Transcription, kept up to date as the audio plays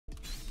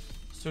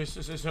So I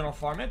don't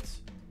farm it.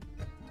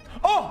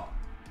 Oh!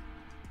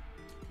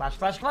 Clash,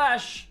 clash,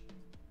 clash.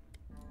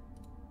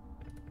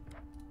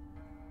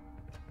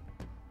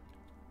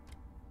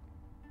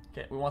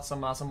 Okay, we want some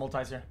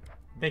multis here.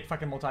 Big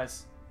fucking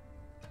multis.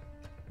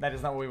 That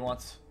is not what we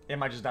want. It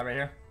might just die right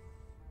here.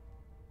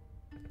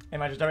 It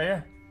might just die right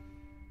here.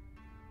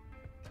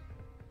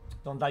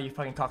 Don't die, you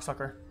fucking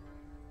cocksucker.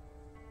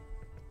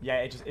 Yeah,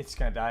 it's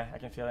gonna die. I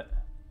can feel it.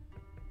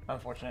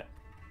 Unfortunate.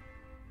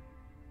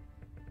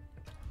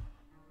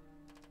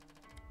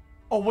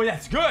 Oh, well,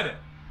 that's good.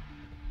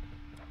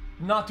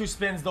 Not 2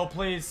 spins though,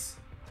 please.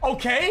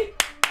 Okay.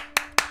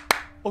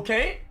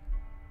 Okay.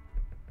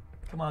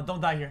 Come on,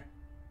 don't die here.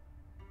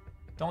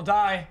 Don't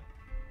die.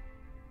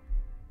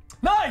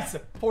 Nice!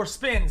 4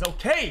 spins,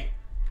 okay.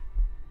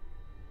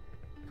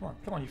 Come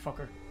on, you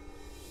fucker.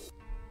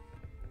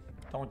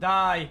 Don't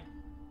die.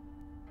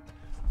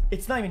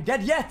 It's not even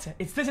dead yet.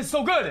 This is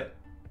so good.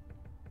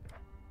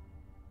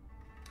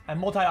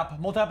 And multi up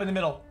in the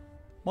middle.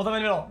 Multi up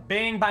in the middle.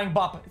 Bang, bang,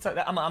 bop.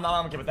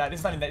 I'm okay with that.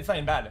 It's not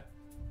even bad.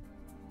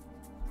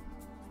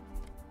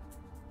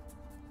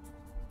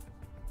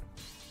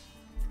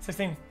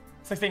 $16.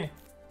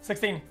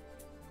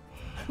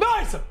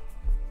 Nice!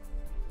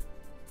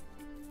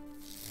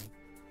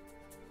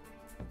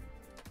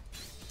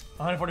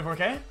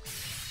 $144K.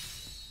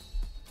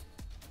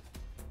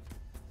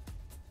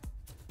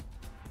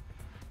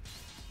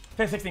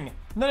 Okay, 16.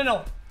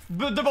 No.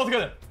 They're both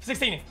good.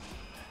 16.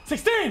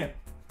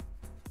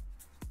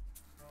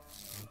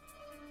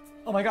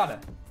 Oh my god.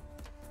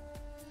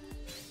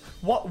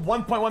 What?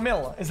 1.1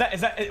 mil. Is that?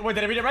 Wait,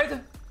 did I read it right?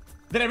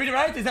 Did I read it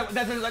right?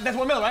 That's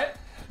 1 mil, right?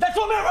 That's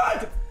 1 mil,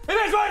 right? It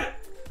is right.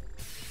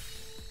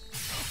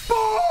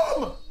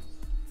 Boom!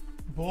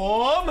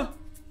 Boom!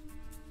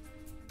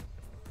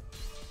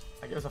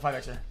 I give us a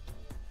 5x here.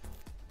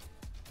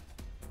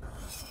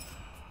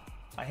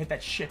 I hit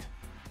that shit.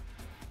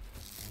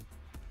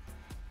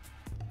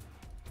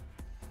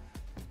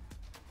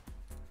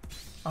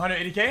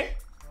 $180K.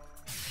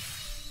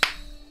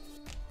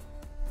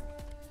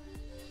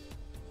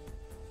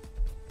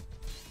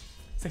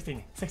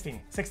 $16.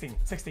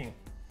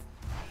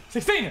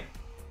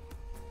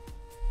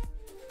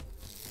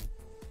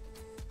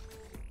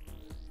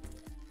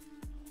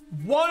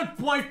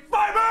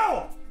 1.5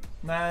 mil!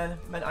 Man,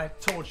 I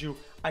told you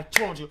it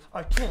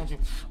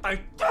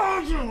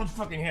would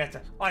fucking hit.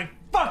 I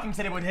fucking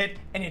said it would hit,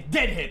 and it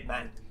did hit,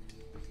 man.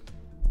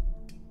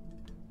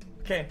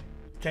 Okay,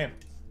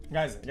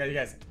 guys,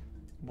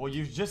 what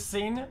you just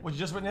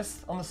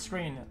witnessed on the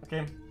screen,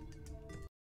 okay?